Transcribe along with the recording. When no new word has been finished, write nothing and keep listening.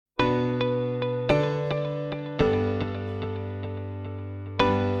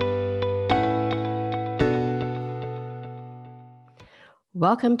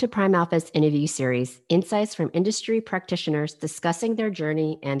Welcome to PrimeAlpha's interview series, insights from industry practitioners discussing their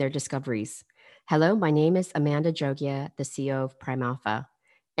journey and their discoveries. Hello, my name is Amanda Jogia, the CEO of PrimeAlpha,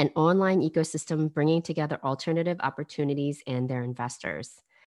 an online ecosystem bringing together alternative opportunities and their investors.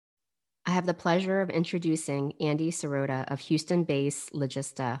 I have the pleasure of introducing Andy Serotta of Houston-based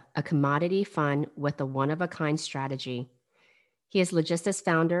Logista, a commodity fund with a one-of-a-kind strategy. He is Logista's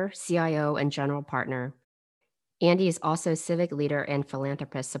founder, CIO, and general partner. Andy is also a civic leader and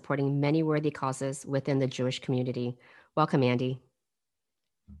philanthropist supporting many worthy causes within the Jewish community. Welcome, Andy.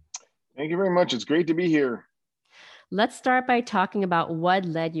 Thank you very much. It's great to be here. Let's start by talking about what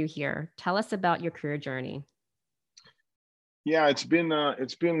led you here. Tell us about your career journey. Yeah, it's been a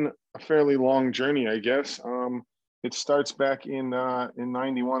fairly long journey, I guess. It starts back in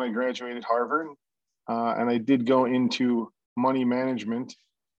 '91. I graduated Harvard, and I did go into money management.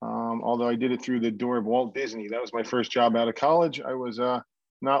 Although I did it through the door of Walt Disney. That was my first job out of college. I was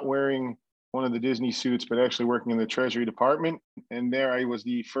not wearing one of the Disney suits, but actually working in the Treasury Department. And there I was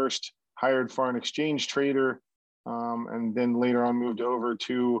the first hired foreign exchange trader, and then later on moved over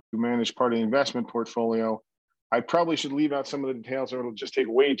to manage part of the investment portfolio. I probably should leave out some of the details or it'll just take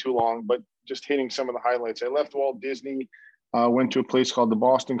way too long, but just hitting some of the highlights. I left Walt Disney, went to a place called the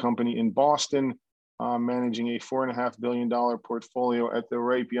Boston Company in Boston, managing a $4.5 billion portfolio at the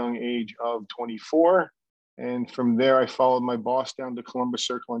ripe young age of 24. And from there, I followed my boss down to Columbus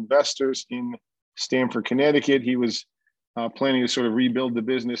Circle Investors in Stamford, Connecticut. He was planning to sort of rebuild the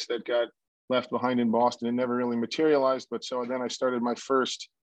business that got left behind in Boston and never really materialized. But so then I started my first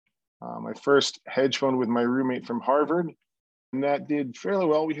hedge fund with my roommate from Harvard. And that did fairly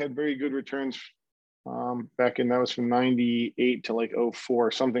well. We had very good returns back in, that was from 98 to like 04,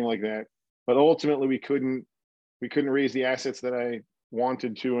 something like that. But ultimately, we couldn't raise the assets that I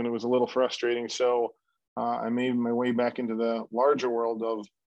wanted to, and it was a little frustrating. So I made my way back into the larger world of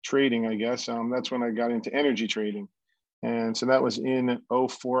trading, I guess. That's when I got into energy trading. And so that was in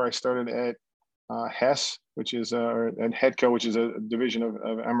 04. I started at Hess, which is at Hetco, which is a division of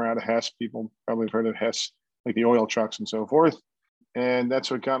Emirata Hess. People probably have heard of Hess, like the oil trucks and so forth. And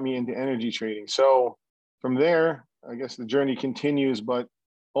that's what got me into energy trading. So from there, I guess the journey continues, but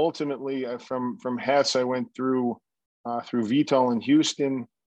ultimately, from Hess, I went through Vitol in Houston,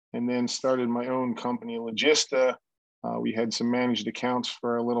 and then started my own company, Logista. We had some managed accounts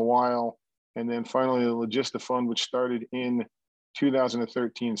for a little while, and then finally the Logista Fund, which started in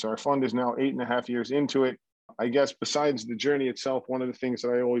 2013. So our fund is now 8.5 years into it. I guess besides the journey itself, one of the things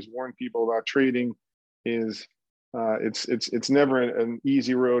that I always warn people about trading is it's never an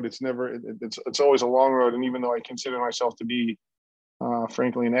easy road. It's always a long road. And even though I consider myself to be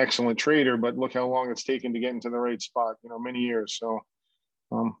frankly, an excellent trader, but look how long it's taken to get into the right spot, many years. So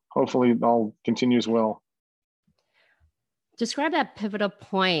hopefully it all continues well. Describe that pivotal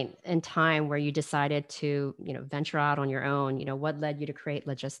point in time where you decided to, venture out on your own. What led you to create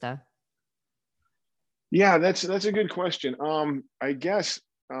Logista? Yeah, that's a good question. I guess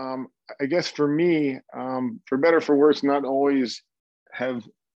for me, for better or for worse, not always have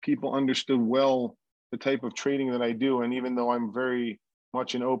people understood well the type of trading that I do. And even though I'm very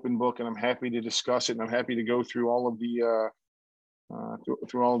much an open book and I'm happy to discuss it and I'm happy to go through all of the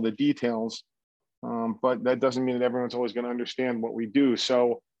through all of the details, but that doesn't mean that everyone's always going to understand what we do.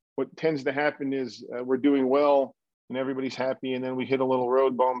 So what tends to happen is we're doing well and everybody's happy, and then we hit a little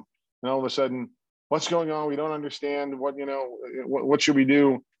road bump, and all of a sudden, what's going on? We don't understand what should we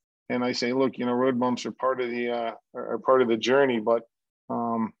do? And I say, look, road bumps are part of the journey, but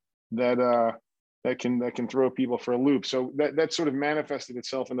that can throw people for a loop. So that sort of manifested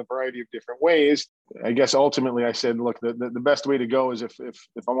itself in a variety of different ways. I guess ultimately I said, look, the best way to go is if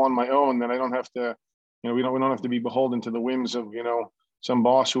I'm on my own, then I don't have to, we don't have to be beholden to the whims of, some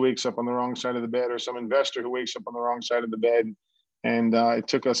boss who wakes up on the wrong side of the bed or some investor who wakes up on the wrong side of the bed. And it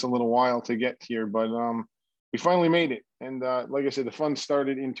took us a little while to get here, but we finally made it. And like I said, the fund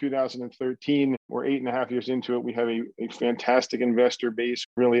started in 2013. We're 8.5 years into it. We have a fantastic investor base,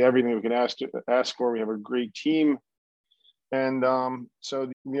 really everything we could ask for. We have a great team. And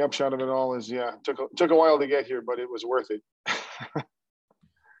so the upshot of it all is, took a while to get here, but it was worth it.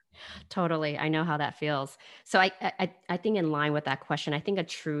 Totally. I know how that feels. So I think in line with that question, I think a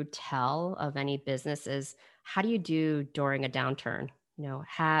true tell of any business is, how do you do during a downturn?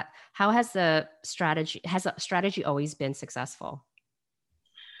 How has a strategy always been successful?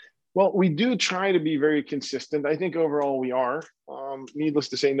 Well, we do try to be very consistent. I think overall we are. Needless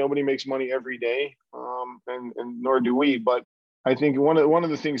to say, nobody makes money every day, and nor do we. But I think one of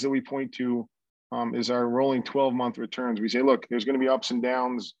the things that we point to is our rolling 12-month returns. We say, look, there's going to be ups and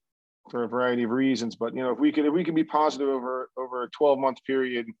downs for a variety of reasons. But if we can be positive over a 12-month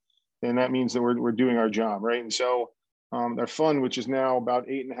period, then that means that we're doing our job, right? And so our fund, which is now about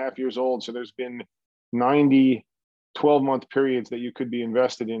 8.5 years old, so there's been 90 12-month periods that you could be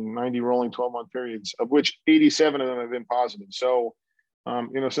invested in, 90 rolling 12-month periods, of which 87 of them have been positive. So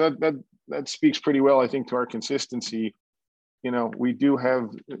so that speaks pretty well, I think, to our consistency. We do have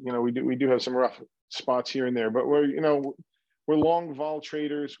some rough spots here and there, but we're long vol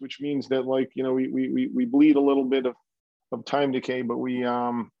traders, which means that we bleed a little bit of time decay, but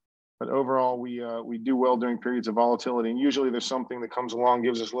overall we do well during periods of volatility. And usually there's something that comes along,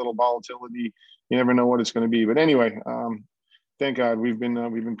 gives us a little volatility. You never know what it's going to be. But anyway, thank God we've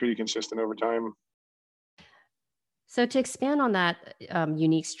been pretty consistent over time. So to expand on that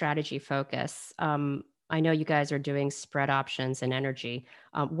unique strategy focus, I know you guys are doing spread options and energy.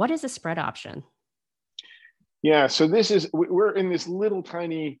 What is a spread option? Yeah, so we're in this little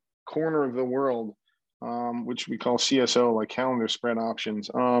tiny corner of the world, which we call CSO, like calendar spread options.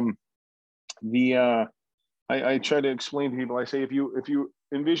 I try to explain to people. I say if you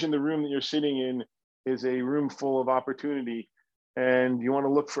envision the room that you're sitting in is a room full of opportunity, and you want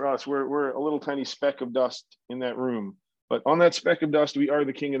to look for us, we're a little tiny speck of dust in that room. But on that speck of dust, we are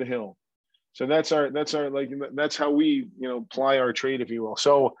the king of the hill. So that's how we ply our trade, if you will.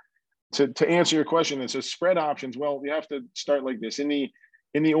 So to answer your question, it's a spread options. Well, we have to start like this. In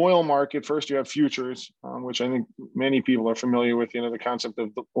the oil market, first you have futures, which I think many people are familiar with. The concept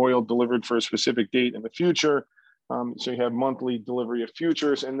of the oil delivered for a specific date in the future. So you have monthly delivery of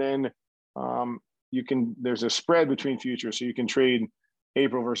futures, and then there's a spread between futures. So you can trade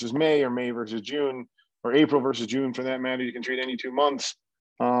April versus May, or May versus June, or April versus June for that matter. You can trade any 2 months.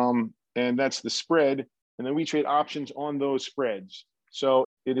 And that's the spread. And then we trade options on those spreads. So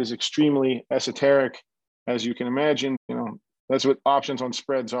it is extremely esoteric, as you can imagine. That's what options on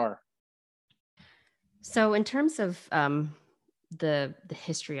spreads are. So in terms of the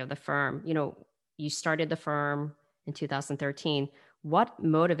history of the firm, you started the firm in 2013. What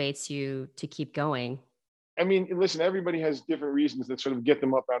motivates you to keep going? I mean, listen, everybody has different reasons that sort of get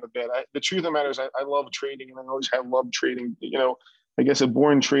them up out of bed. The truth of the matter is I love trading, and I always have loved trading. I guess a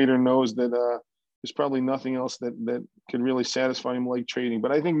born trader knows that there's probably nothing else that could really satisfy him like trading.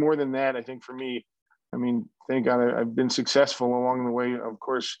 But I think more than that, I think for me, I mean, thank God I've been successful along the way. Of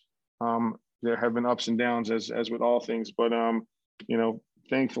course, there have been ups and downs as with all things. But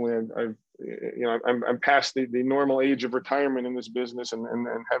thankfully, I'm past the normal age of retirement in this business, and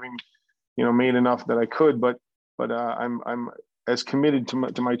having made enough that I could. But I'm as committed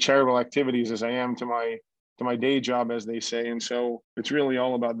to my charitable activities as I am to my day job, as they say. And so it's really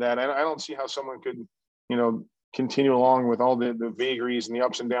all about that. I don't see how someone could, continue along with all the vagaries and the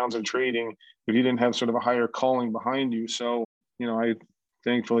ups and downs of trading if you didn't have sort of a higher calling behind you. So, I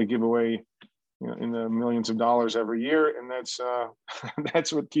thankfully give away, in the millions of dollars every year. And that's,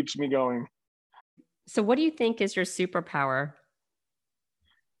 that's what keeps me going. So what do you think is your superpower?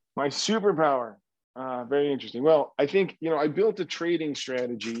 My superpower, very interesting. Well, I think, I built a trading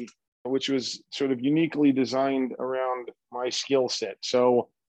strategy which was sort of uniquely designed around my skill set. So,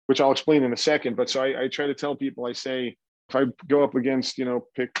 which I'll explain in a second. But so I try to tell people, I say, if I go up against,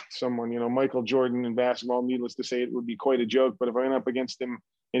 pick someone, Michael Jordan in basketball, needless to say, it would be quite a joke. But if I went up against him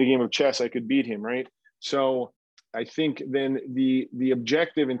in a game of chess, I could beat him, right? So I think then the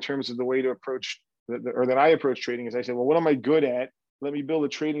objective in terms of the way to approach, or that I approach trading, is I say, well, what am I good at? Let me build a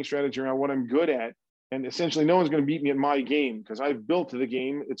trading strategy around what I'm good at. And essentially, no one's going to beat me at my game because I've built the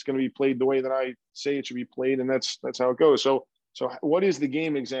game. It's going to be played the way that I say it should be played, and that's how it goes. So what is the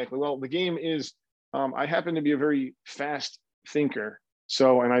game exactly? Well, the game is I happen to be a very fast thinker.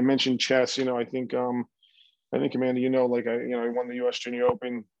 So, and I mentioned chess. I think Amanda, I won the U.S. Junior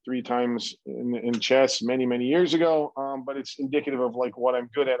Open 3 times in chess many years ago. But it's indicative of what I'm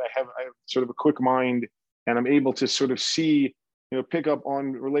good at. I have sort of a quick mind, and I'm able to sort of see, pick up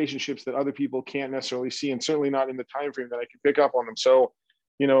on relationships that other people can't necessarily see, and certainly not in the time frame that I can pick up on them. So,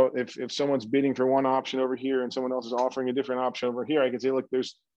 if someone's bidding for one option over here and someone else is offering a different option over here, I can say, look,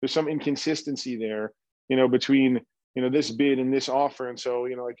 there's some inconsistency there, between this bid and this offer, and so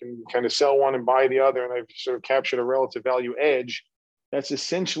I can kind of sell one and buy the other, and I've sort of captured a relative value edge. That's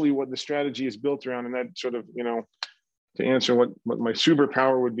essentially what the strategy is built around, and that sort of to answer what my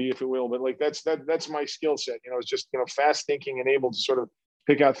superpower would be, if it will. But that's my skill set. It's just, fast thinking and able to sort of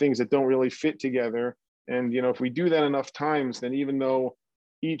pick out things that don't really fit together. And, if we do that enough times, then even though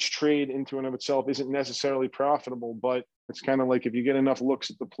each trade into and of itself isn't necessarily profitable, but it's kind of like if you get enough looks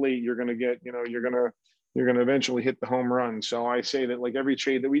at the plate, you're going to get, you're going to eventually hit the home run. So I say that every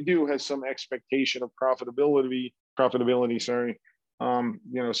trade that we do has some expectation of profitability, sorry.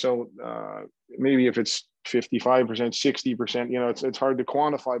 So maybe if it's 55%, 60%, it's hard to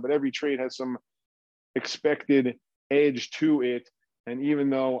quantify, but every trade has some expected edge to it. And even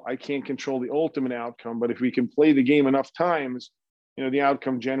though I can't control the ultimate outcome, but if we can play the game enough times, the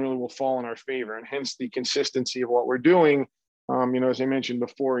outcome generally will fall in our favor, and hence the consistency of what we're doing. As I mentioned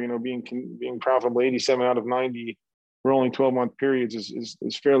before, being profitable 87 out of 90 rolling 12-month periods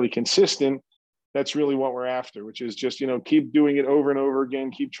is fairly consistent. That's really what we're after, which is just, keep doing it over and over again,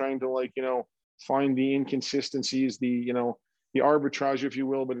 keep trying to find the inconsistencies, the arbitrage, if you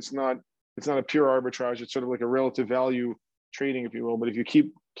will, but it's not a pure arbitrage. It's sort of like a relative value trading, if you will. But if you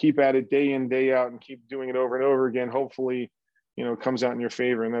keep at it day in, day out, and keep doing it over and over again, hopefully, it comes out in your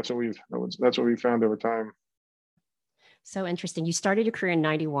favor. And that's what we've found over time. So interesting. You started your career in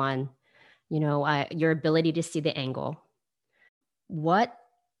 91, your ability to see the angle. What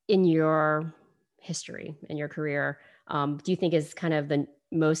in your history, in your career, do you think is kind of the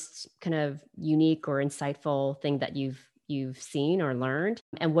most kind of unique or insightful thing that you've seen or learned?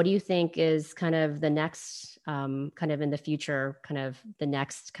 And what do you think is kind of the next, kind of in the future, kind of the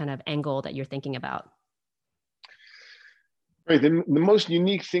next kind of angle that you're thinking about? Right. The most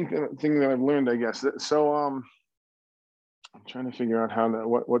unique thing that I've learned, I guess. So I'm trying to figure out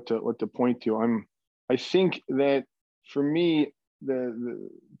what to point to. I think that for me, the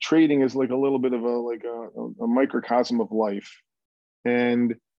trading is like a little bit of a microcosm of life.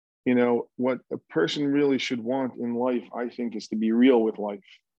 And what a person really should want in life, I think, is to be real with life,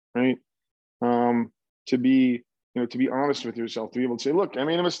 right? To be honest with yourself, to be able to say, look, I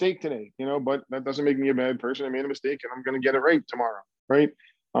made a mistake today, but that doesn't make me a bad person. I made a mistake and I'm going to get it right tomorrow, right?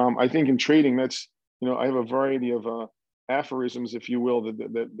 I think in trading, that's, I have a variety of aphorisms, if you will, that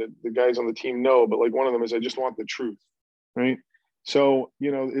the guys on the team know, but like one of them is, I just want the truth, right? So,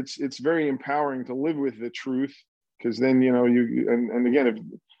 it's very empowering to live with the truth, because then, and again, if,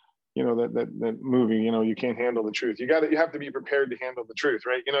 that movie, you can't handle the truth. You have to be prepared to handle the truth,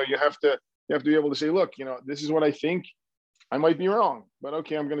 right? You have to be able to say, look, this is what I think. I might be wrong, but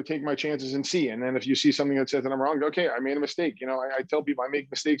okay, I'm going to take my chances and see. And then if you see something that says that I'm wrong, okay, I made a mistake. I tell people I make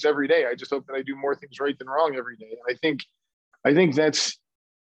mistakes every day. I just hope that I do more things right than wrong every day. And I think that's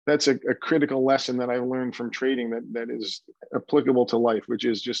a critical lesson that I've learned from trading that is applicable to life, which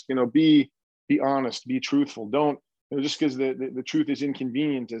is just, be honest, be truthful. Don't, just because the truth is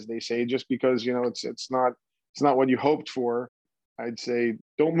inconvenient, as they say, just because, it's not what you hoped for. I'd say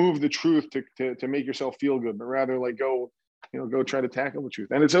don't move the truth to make yourself feel good, but rather go try to tackle the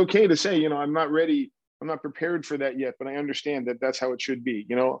truth. And it's okay to say, I'm not ready. I'm not prepared for that yet, but I understand that that's how it should be.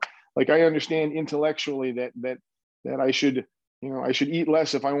 I understand intellectually that I should, I should eat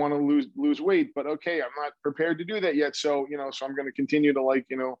less if I want to lose weight, but okay, I'm not prepared to do that yet. So, so I'm going to continue to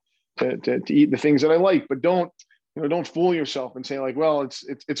to eat the things that I like, but don't fool yourself and say well,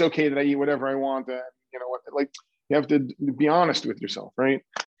 it's okay that I eat whatever I want. You have to be honest with yourself, right?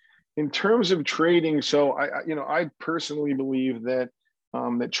 In terms of trading, so I personally believe that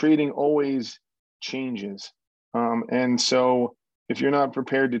that trading always changes, and so if you're not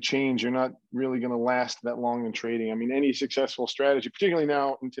prepared to change, you're not really going to last that long in trading. I mean, any successful strategy, particularly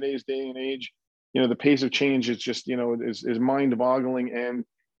now in today's day and age, the pace of change is just is mind-boggling, and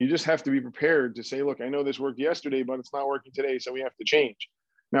you just have to be prepared to say, look, I know this worked yesterday, but it's not working today, so we have to change.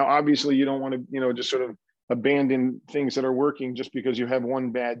 Now, obviously, you don't want to just sort of abandon things that are working just because you have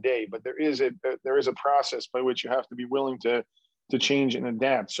one bad day, but there is a process by which you have to be willing to change and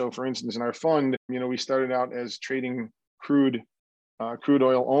adapt. So, for instance, in our fund, we started out as trading crude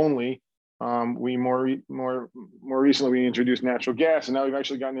oil only. We more recently we introduced natural gas, and now we've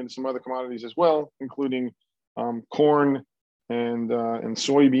actually gotten into some other commodities as well, including corn and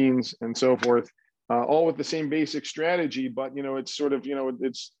soybeans and so forth, all with the same basic strategy. But it's sort of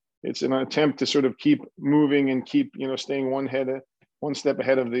it's an attempt to sort of keep moving and keep staying one step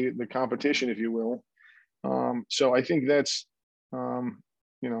ahead of the competition, if you will. So I think that's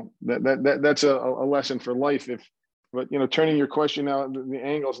that's a lesson for life. But turning your question out the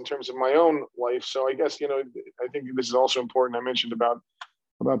angles in terms of my own life. So I guess I think this is also important. I mentioned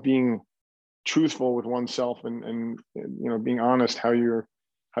about being truthful with oneself and being honest how you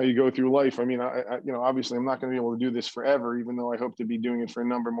go through life. I mean, I obviously I'm not going to be able to do this forever, even though I hope to be doing it for a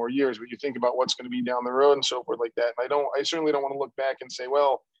number more years. But you think about what's going to be down the road and so forth like that. And I certainly don't want to look back and say,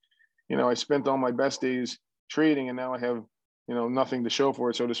 well, I spent all my best days trading and now I have nothing to show for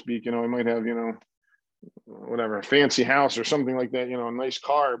it, so to speak. I might have whatever, a fancy house or something like that, a nice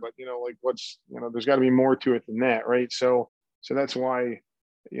car, but what's there's got to be more to it than that, right? So that's why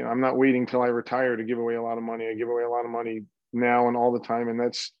I'm not waiting till I retire to give away a lot of money. I give away a lot of money now and all the time, and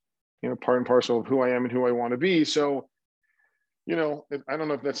that's part and parcel of who I am and who I want to be. So I don't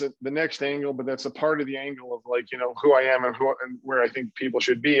know if that's the next angle, but that's a part of the angle of like, who I am and where I think people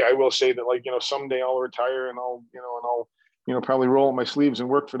should be. I will say that like, someday I'll retire and I'll probably roll up my sleeves and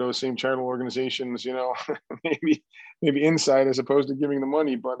work for those same charitable organizations, maybe inside as opposed to giving the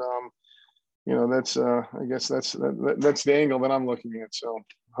money. But, that's, I guess that's the angle that I'm looking at. So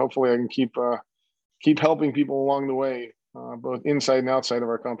hopefully I can keep helping people along the way, both inside and outside of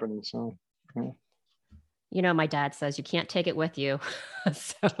our company. So, yeah. My dad says you can't take it with you.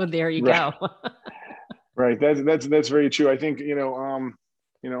 So there you Right. go. Right. That's very true. I think,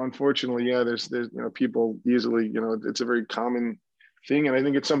 unfortunately, yeah, there's, people easily, it's a very common thing. And I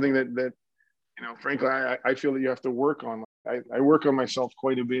think it's something that, frankly, I feel that you have to work on. I work on myself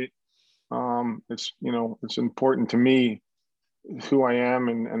quite a bit. It's important to me who I am.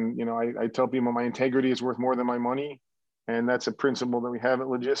 And I tell people my integrity is worth more than my money. And that's a principle that we have at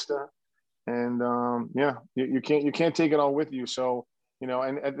Logista. And yeah, you can't take it all with you. So,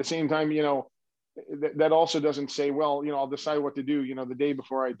 and at the same time, that also doesn't say, well, I'll decide what to do, the day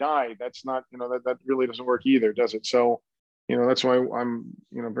before I die. That's not, that really doesn't work either, does it? So, that's why I'm,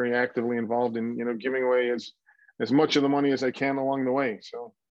 very actively involved in, giving away as much of the money as I can along the way.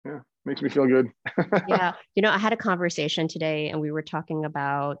 So yeah, makes me feel good. Yeah. I had a conversation today and we were talking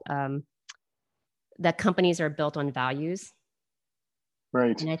about that companies are built on values.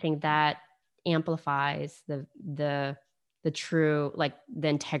 Right. And I think that amplifies the true, like the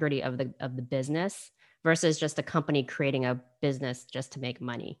integrity of the business versus just a company creating a business just to make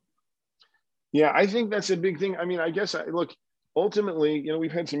money. Yeah, I think that's a big thing. I mean, I guess look, ultimately,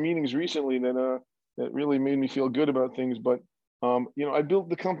 we've had some meetings recently that really made me feel good about things. But I built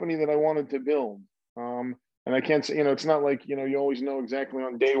the company that I wanted to build, and I can't say, it's not like you always know exactly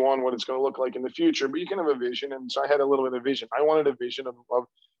on day one what it's going to look like in the future, but you can have a vision. And so I had a little bit of vision. I wanted a vision of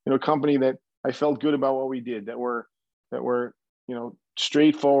a company that I felt good about what we did, that were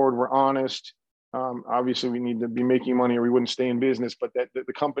straightforward, we're honest. Obviously we need to be making money or we wouldn't stay in business, but that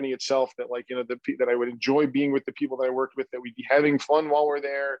the company itself, that like, that I would enjoy being with the people that I worked with, that we'd be having fun while we're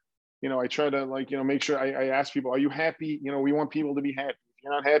there. I try to like, make sure I ask people, are you happy? We want people to be happy. If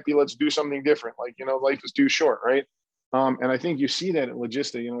you're not happy, let's do something different. Like, life is too short. Right. And I think you see that at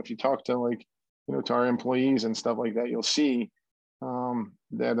Logista, if you talk to like, to our employees and stuff like that, you'll see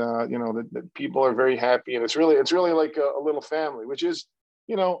that people are very happy, and it's really like a little family, which is,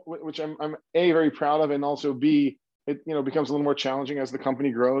 which I'm A, very proud of, and also B, it becomes a little more challenging as the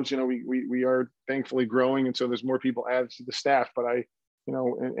company grows. We are thankfully growing, and so there's more people added to the staff. But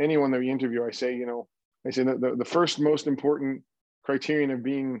anyone that we interview, I say that the first most important criterion of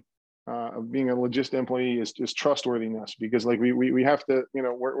being a Logista employee is just trustworthiness, because like we have to,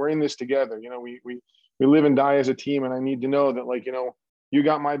 we're in this together. We live and die as a team, and I need to know that like, you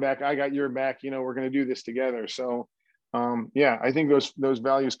got my back, I got your back, we're going to do this together. So yeah, I think those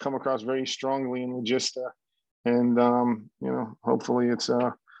values come across very strongly in Logista, and hopefully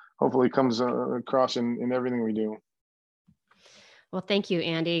it comes across in everything we do. Well, thank you,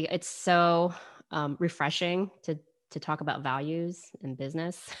 Andy. It's so refreshing to talk about values and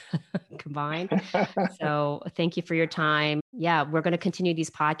business combined. So thank you for your time. Yeah, we're going to continue these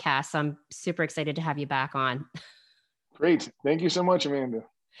podcasts. I'm super excited to have you back on. Great. Thank you so much, Amanda.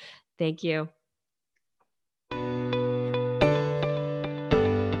 Thank you.